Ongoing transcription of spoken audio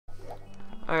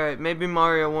Alright, maybe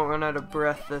Mario won't run out of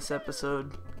breath this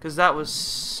episode, because that was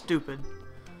stupid.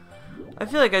 I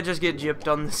feel like I just get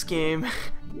gypped on this game,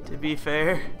 to be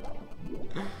fair.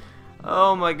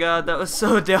 Oh my god, that was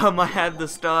so dumb. I had the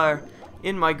star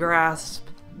in my grasp,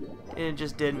 and it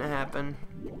just didn't happen.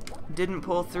 Didn't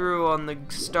pull through on the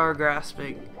star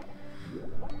grasping.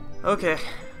 Okay,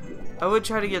 I would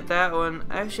try to get that one.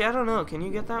 Actually, I don't know. Can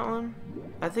you get that one?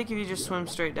 I think if you just swim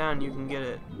straight down, you can get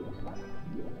it.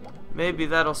 Maybe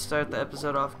that'll start the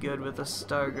episode off good with a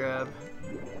star grab.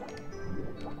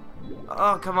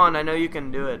 Oh, come on. I know you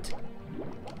can do it.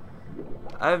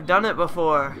 I've done it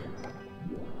before.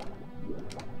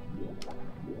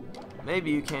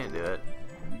 Maybe you can't do it.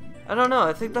 I don't know.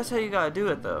 I think that's how you gotta do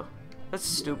it, though. That's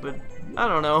stupid. I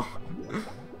don't know.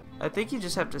 I think you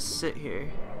just have to sit here.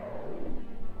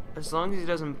 As long as he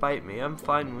doesn't bite me, I'm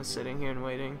fine with sitting here and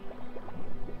waiting.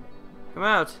 Come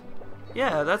out.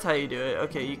 Yeah, that's how you do it.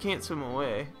 Okay, you can't swim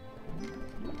away.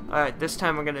 Alright, this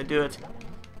time we're gonna do it.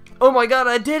 Oh my god,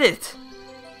 I did it!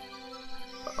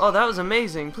 Oh, that was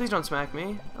amazing. Please don't smack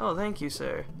me. Oh, thank you,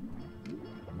 sir.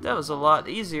 That was a lot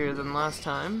easier than last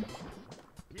time.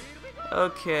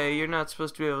 Okay, you're not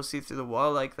supposed to be able to see through the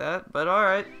wall like that, but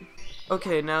alright.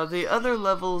 Okay, now the other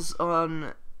levels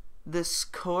on this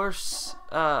course,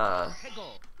 I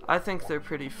think they're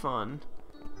pretty fun.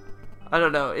 I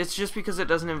don't know, it's just because it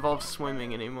doesn't involve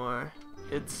swimming anymore.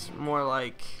 It's more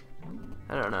like,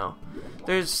 I don't know.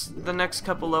 There's the next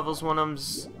couple levels, one of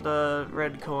them's the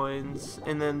red coins,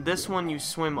 and then this one you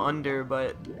swim under,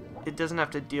 but it doesn't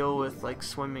have to deal with like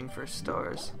swimming for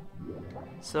stars.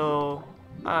 So,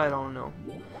 I don't know.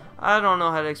 I don't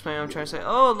know how to explain what I'm trying to say.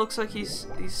 Oh, it looks like he's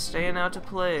staying out to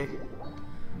play.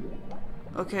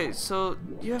 Okay, so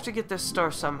you have to get this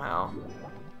star somehow.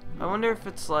 I wonder if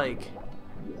it's like...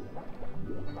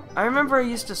 I remember I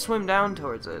used to swim down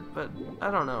towards it, but I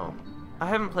don't know. I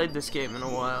haven't played this game in a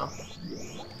while.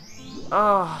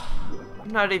 Oh, I'm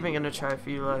not even gonna try for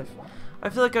you, life. I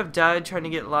feel like I've died trying to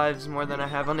get lives more than I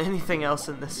have on anything else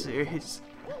in this series.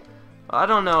 I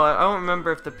don't know. I don't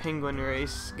remember if the penguin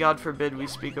race, God forbid we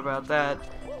speak about that.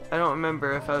 I don't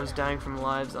remember if I was dying from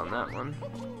lives on that one.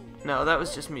 No, that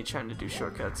was just me trying to do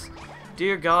shortcuts.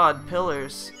 Dear God,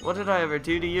 pillars, what did I ever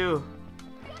do to you?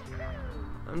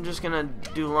 I'm just gonna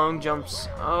do long jumps.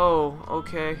 Oh,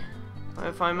 okay.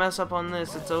 If I mess up on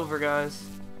this, it's over, guys.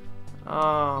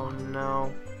 Oh,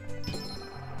 no.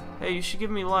 Hey, you should give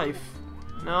me life.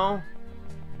 No?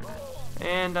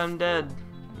 And I'm dead.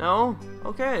 No?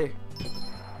 Okay.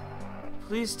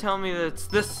 Please tell me that it's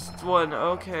this one.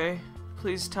 Okay.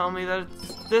 Please tell me that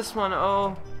it's this one.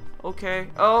 Oh, okay.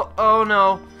 Oh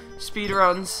no. Speed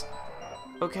runs.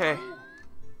 Okay.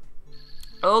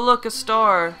 Oh, look, a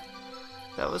star.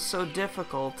 That was so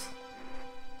difficult.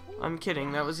 I'm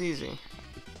kidding, that was easy.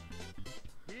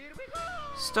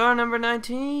 Star number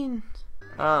 19.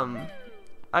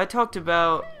 I talked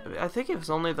about, I think it was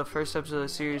only the first episode of the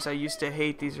series, I used to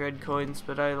hate these red coins,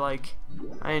 but I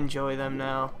enjoy them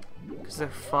now, because they're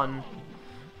fun.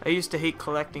 I used to hate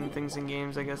collecting things in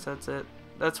games, I guess that's it.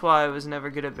 That's why I was never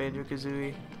good at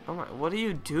Banjo-Kazooie. Oh my, what are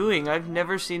you doing? I've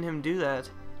never seen him do that.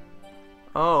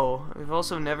 Oh, I've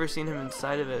also never seen him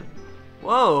inside of it.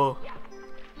 Whoa!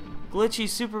 Glitchy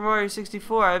Super Mario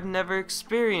 64, I've never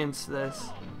experienced this.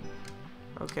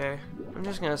 Okay, I'm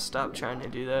just gonna stop trying to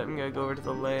do that. I'm gonna go over to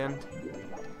the land.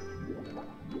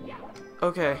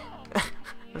 Okay. I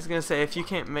was gonna say, if you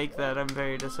can't make that, I'm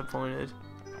very disappointed.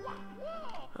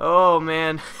 Oh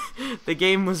man, the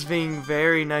game was being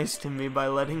very nice to me by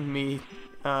letting me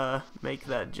make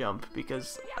that jump,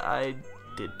 because I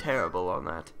did terrible on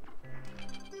that.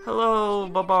 Hello,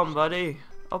 Ba-Bomb buddy.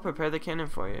 I'll prepare the cannon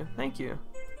for you. Thank you.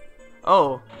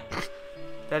 Oh,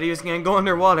 that he was gonna go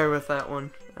underwater with that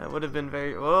one. That would have been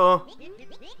very... Whoa.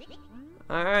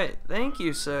 Alright, thank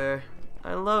you, sir.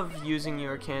 I love using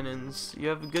your cannons. You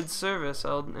have a good service.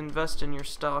 I'll invest in your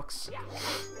stocks.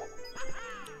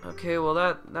 Okay, well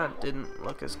that didn't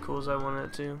look as cool as I wanted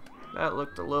it to. That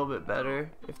looked a little bit better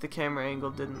if the camera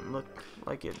angle didn't look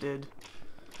like it did.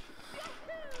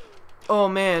 Oh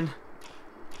man.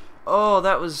 Oh,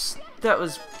 that was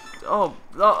oh,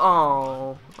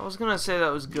 I was gonna say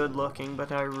that was good looking,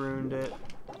 but I ruined it.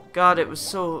 God, it was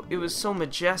so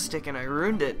majestic and I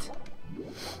ruined it.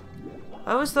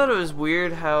 I always thought it was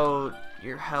weird how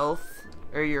your health,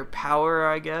 or your power,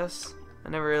 I guess. I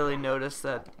never really noticed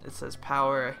that it says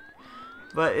power,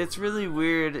 but it's really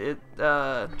weird.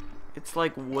 It's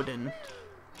like wooden.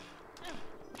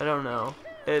 I don't know.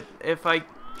 I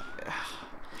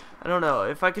don't know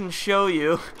if I can show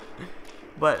you,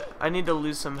 but I need to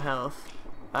lose some health.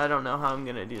 I don't know how I'm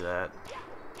gonna do that.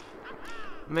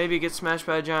 maybe get smashed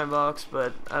by a giant box,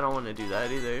 but I don't want to do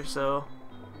that either, so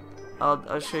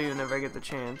I'll show you whenever I get the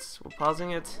chance. We're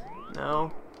pausing it?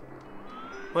 No?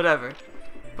 Whatever.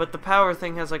 But the power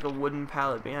thing has like a wooden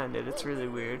pallet behind it. It's really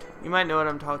weird. You might know what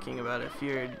I'm talking about if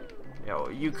you're...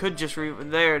 you could just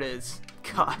there it is.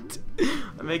 God.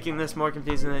 I'm making this more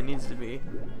confusing than it needs to be.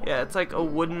 Yeah, it's like a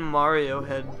wooden Mario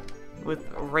head with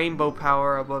rainbow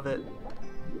power above it.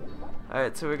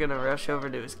 Alright, so we're gonna rush over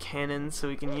to his cannon so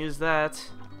we can use that.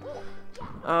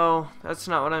 Oh, that's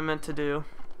not what I meant to do.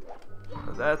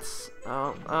 That's...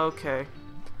 oh, okay.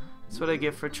 That's what I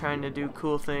get for trying to do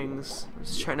cool things. I'm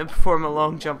just trying to perform a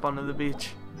long jump onto the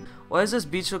beach. Why does this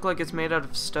beach look like it's made out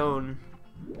of stone?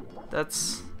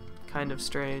 That's kind of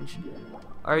strange.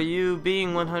 Are you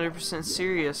being 100%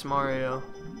 serious, Mario?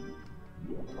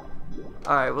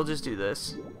 Alright, we'll just do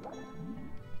this.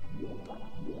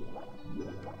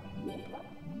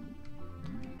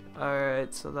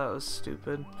 Alright, so that was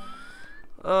stupid.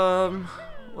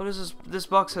 What is this? This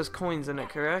box has coins in it,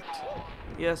 correct?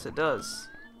 Yes, it does.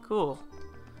 Cool.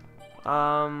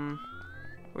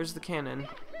 Where's the cannon?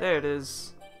 There it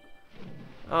is.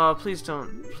 Oh, please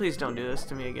don't do this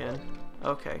to me again.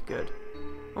 Okay, good.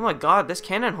 Oh my god, this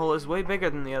cannon hole is way bigger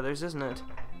than the others, isn't it?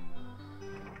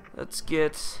 Let's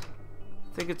get...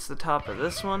 I think it's the top of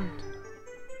this one.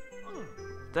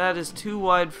 That is too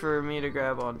wide for me to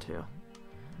grab onto.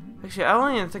 Actually, I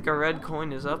don't even think a red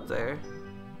coin is up there.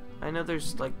 I know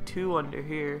there's like 2 under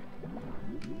here.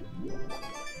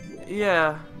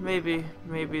 Yeah, maybe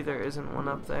there isn't one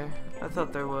up there. I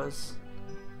thought there was.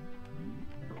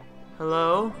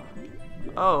 Hello?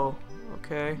 Oh,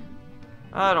 okay.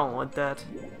 I don't want that.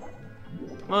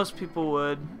 Most people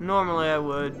would. Normally I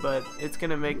would, but it's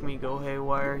gonna make me go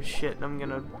haywire. Shit, and I'm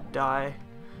gonna die.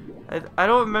 I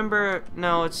don't remember.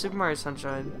 No, it's Super Mario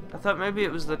Sunshine. I thought maybe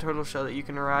it was the turtle shell that you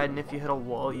can ride, and if you hit a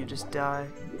wall, you just die.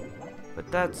 But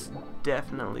that's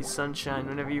definitely Sunshine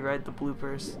whenever you ride the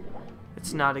bloopers.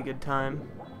 It's not a good time.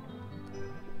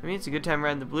 I mean, it's a good time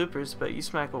riding the bloopers, but you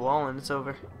smack a wall and it's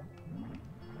over.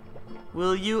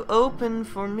 Will you open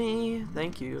for me?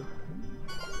 Thank you.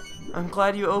 I'm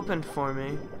glad you opened for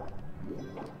me.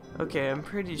 Okay, I'm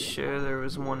pretty sure there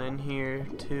was one in here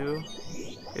too.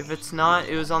 If it's not,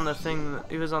 it was on the thing.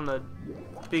 It was on the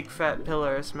big fat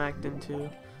pillar I smacked into.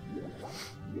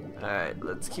 Alright,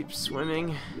 let's keep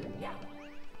swimming.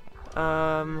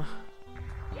 Oh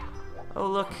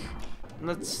look.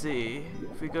 Let's see.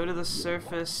 If we go to the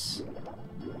surface,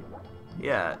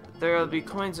 yeah, there'll be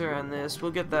coins around this. We'll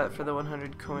get that for the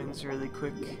 100 coins really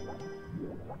quick.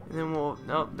 And then we'll,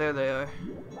 oh, there they are.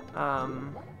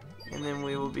 And then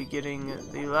we will be getting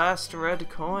the last red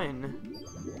coin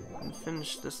and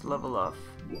finish this level off.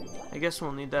 I guess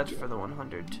we'll need that for the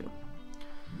 100 too.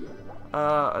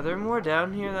 Are there more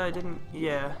down here that I didn't?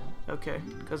 Yeah, okay.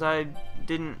 Because I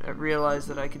didn't realize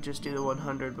that I could just do the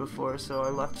 100 before, so I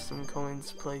left some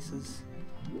coins places.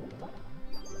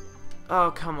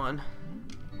 Oh, come on.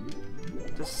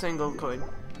 Just single coin.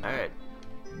 Alright.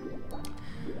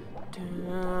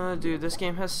 Dude, this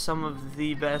game has some of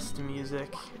the best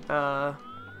music.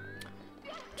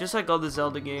 Just like all the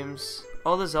Zelda games.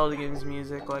 All the Zelda games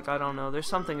music, like, I don't know. There's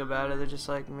something about it that just,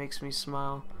 like, makes me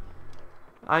smile.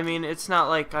 I mean, it's not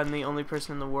like I'm the only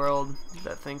person in the world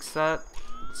that thinks that.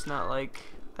 It's not like,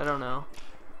 I don't know.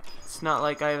 It's not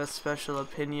like I have a special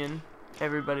opinion.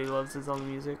 Everybody loves the Zelda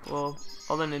music. Well,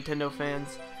 all the Nintendo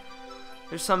fans.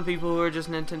 There's some people who are just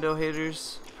Nintendo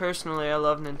haters. Personally, I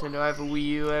love Nintendo. I have a Wii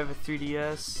U, I have a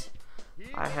 3DS.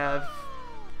 I have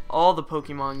all the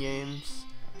Pokemon games.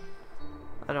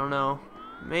 I don't know.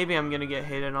 Maybe I'm gonna get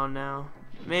hated on now.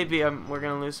 Maybe we're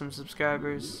gonna lose some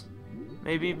subscribers.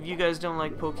 Maybe you guys don't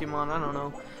like Pokemon, I don't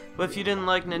know. But if you didn't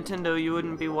like Nintendo, you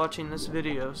wouldn't be watching this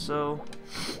video, so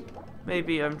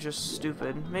maybe I'm just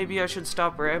stupid. Maybe I should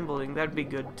stop rambling, that'd be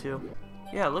good too.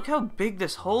 Yeah, look how big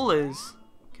this hole is.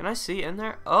 Can I see in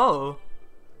there? Oh,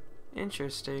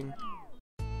 interesting.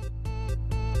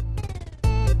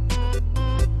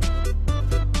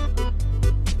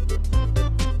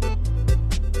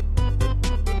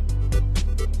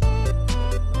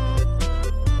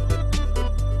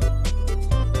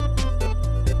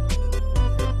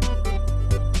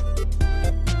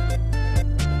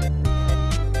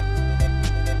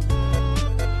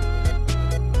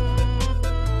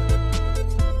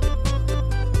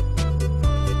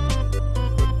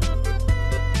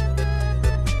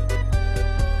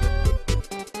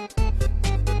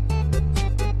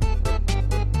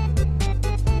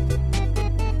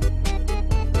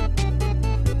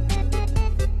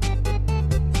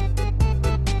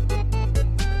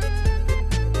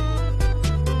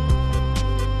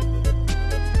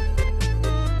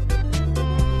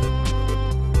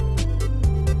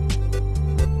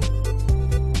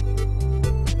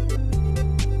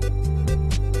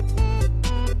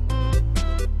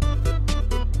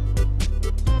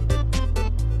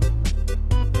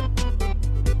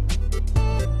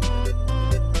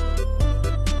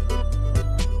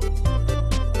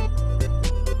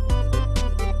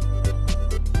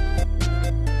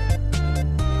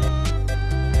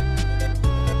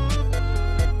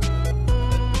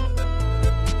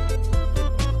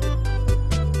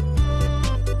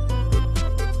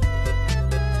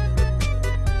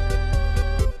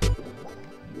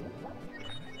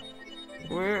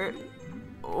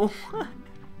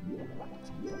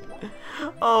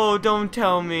 No, don't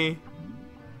tell me.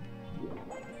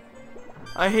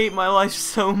 I hate my life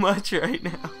so much right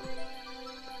now.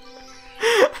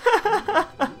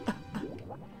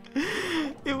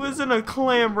 It wasn't a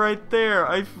clam right there.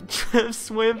 I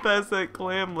swam past that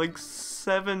clam like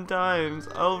 7 times.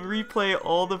 I'll replay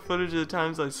all the footage of the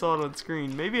times I saw it on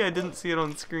screen. Maybe I didn't see it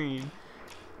on screen.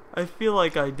 I feel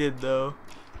like I did though.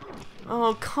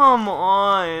 Oh, come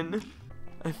on.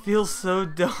 I feel so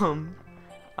dumb.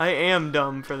 I am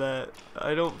dumb for that.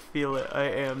 I don't feel it. I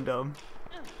am dumb.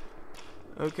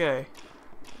 Okay.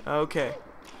 Okay.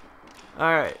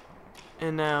 Alright.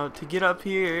 And now, to get up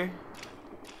here,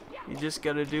 you just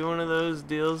gotta do one of those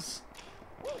deals.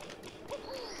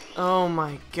 Oh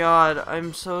my god,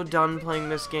 I'm so done playing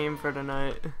this game for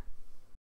tonight.